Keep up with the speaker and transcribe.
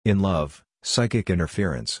In love, psychic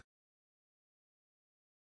interference.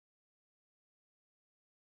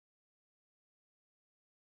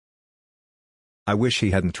 I wish he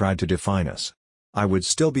hadn't tried to define us. I would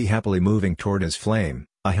still be happily moving toward his flame,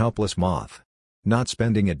 a helpless moth. Not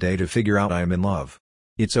spending a day to figure out I am in love.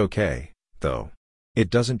 It's okay, though. It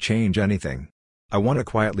doesn't change anything. I want to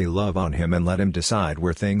quietly love on him and let him decide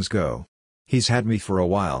where things go. He's had me for a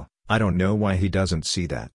while, I don't know why he doesn't see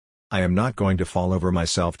that. I am not going to fall over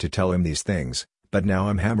myself to tell him these things, but now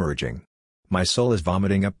I'm hemorrhaging. My soul is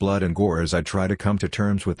vomiting up blood and gore as I try to come to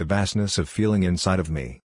terms with the vastness of feeling inside of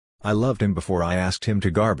me. I loved him before I asked him to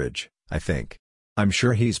garbage, I think. I'm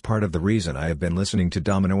sure he's part of the reason I have been listening to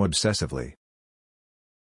Domino obsessively.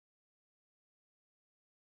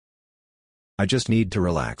 I just need to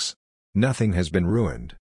relax. Nothing has been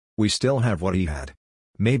ruined. We still have what he had.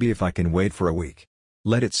 Maybe if I can wait for a week.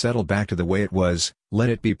 Let it settle back to the way it was, let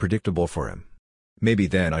it be predictable for him. Maybe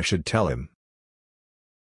then I should tell him.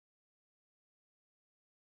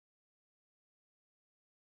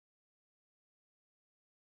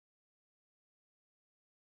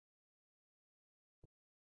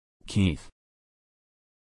 Keith.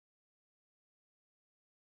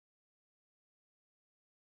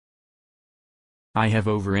 I have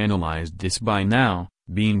overanalyzed this by now,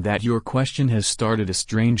 being that your question has started a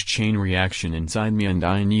strange chain reaction inside me and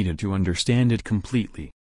I needed to understand it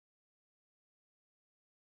completely.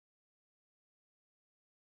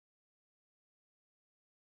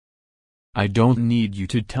 I don't need you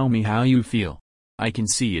to tell me how you feel. I can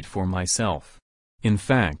see it for myself. In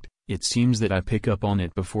fact, it seems that I pick up on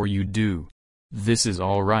it before you do. This is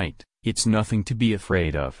all right, it's nothing to be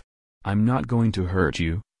afraid of. I'm not going to hurt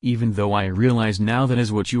you, even though I realize now that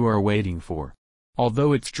is what you are waiting for.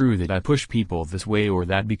 Although it's true that I push people this way or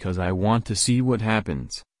that because I want to see what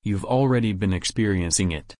happens, you've already been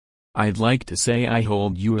experiencing it. I'd like to say I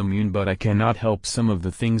hold you immune, but I cannot help some of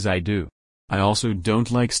the things I do. I also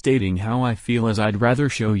don't like stating how I feel, as I'd rather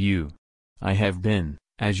show you. I have been,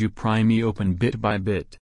 as you pry me open bit by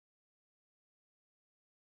bit.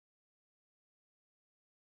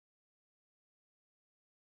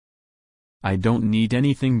 I don't need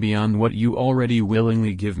anything beyond what you already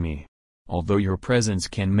willingly give me. Although your presence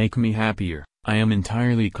can make me happier, I am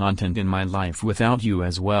entirely content in my life without you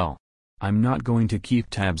as well. I'm not going to keep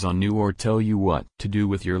tabs on you or tell you what to do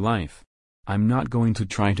with your life. I'm not going to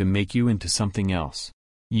try to make you into something else.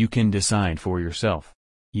 You can decide for yourself.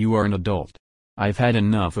 You are an adult. I've had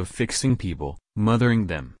enough of fixing people, mothering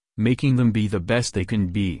them, making them be the best they can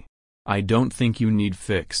be. I don't think you need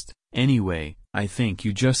fixed, anyway. I think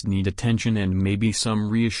you just need attention and maybe some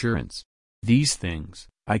reassurance. These things,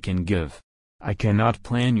 I can give. I cannot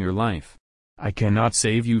plan your life. I cannot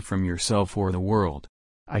save you from yourself or the world.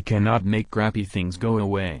 I cannot make crappy things go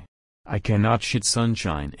away. I cannot shit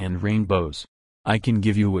sunshine and rainbows. I can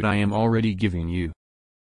give you what I am already giving you.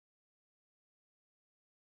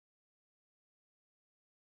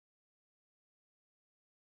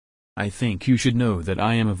 I think you should know that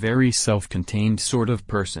I am a very self-contained sort of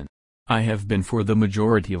person. I have been for the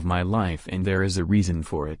majority of my life, and there is a reason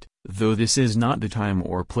for it, though this is not the time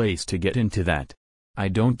or place to get into that. I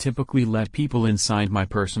don't typically let people inside my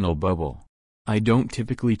personal bubble. I don't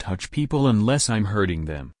typically touch people unless I'm hurting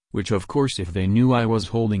them, which of course if they knew I was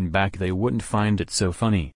holding back they wouldn't find it so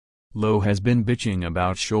funny. Lo has been bitching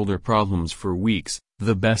about shoulder problems for weeks.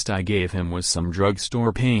 The best I gave him was some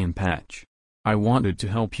drugstore pain patch. I wanted to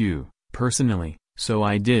help you, personally, so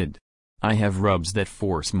I did. I have rubs that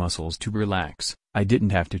force muscles to relax. I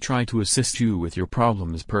didn't have to try to assist you with your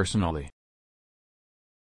problems personally.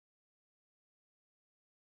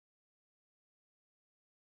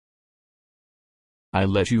 I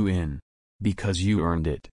let you in. Because you earned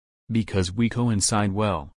it. Because we coincide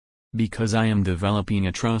well. Because I am developing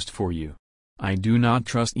a trust for you. I do not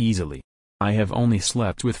trust easily. I have only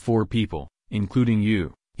slept with 4 people, including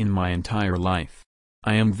you, in my entire life.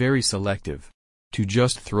 I am very selective. To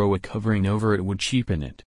just throw a covering over it would cheapen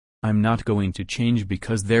it. I'm not going to change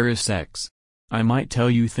because there is sex. I might tell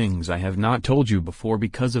you things I have not told you before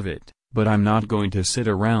because of it, but I'm not going to sit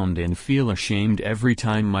around and feel ashamed every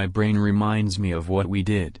time my brain reminds me of what we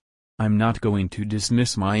did. I'm not going to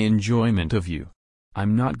dismiss my enjoyment of you.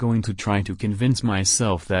 I'm not going to try to convince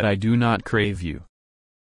myself that I do not crave you.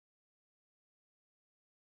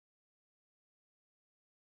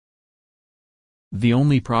 The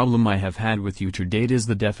only problem I have had with you to date is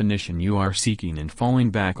the definition you are seeking and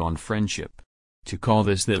falling back on friendship. To call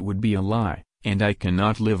this that would be a lie, and I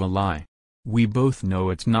cannot live a lie. We both know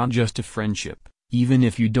it's not just a friendship, even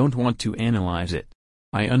if you don't want to analyze it.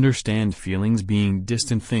 I understand feelings being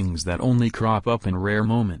distant things that only crop up in rare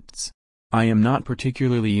moments. I am not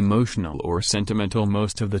particularly emotional or sentimental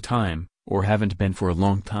most of the time, or haven't been for a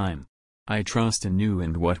long time. I trust in you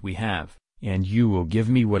and what we have, and you will give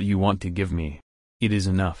me what you want to give me. It is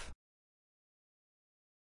enough.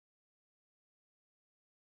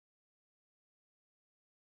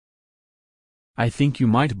 I think you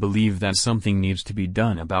might believe that something needs to be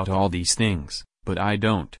done about all these things, but I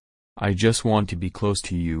don't. I just want to be close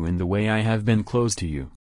to you in the way I have been close to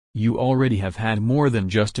you. You already have had more than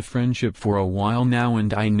just a friendship for a while now,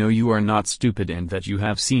 and I know you are not stupid and that you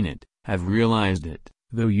have seen it, have realized it,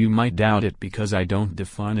 though you might doubt it because I don't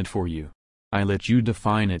define it for you. I let you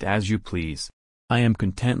define it as you please. I am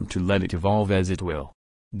content to let it evolve as it will.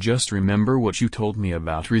 Just remember what you told me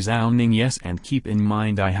about resounding yes, and keep in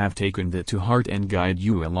mind I have taken that to heart and guide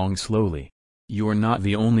you along slowly. You're not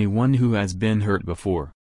the only one who has been hurt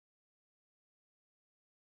before.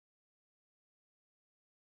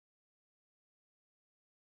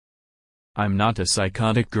 I'm not a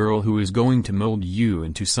psychotic girl who is going to mold you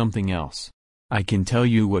into something else. I can tell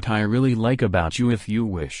you what I really like about you if you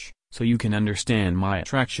wish, so you can understand my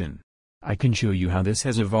attraction. I can show you how this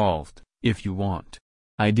has evolved, if you want.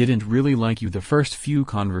 I didn't really like you the first few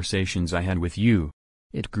conversations I had with you.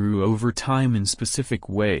 It grew over time in specific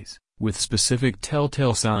ways, with specific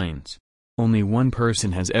telltale signs. Only one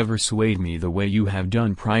person has ever swayed me the way you have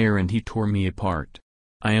done prior, and he tore me apart.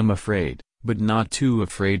 I am afraid, but not too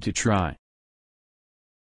afraid to try.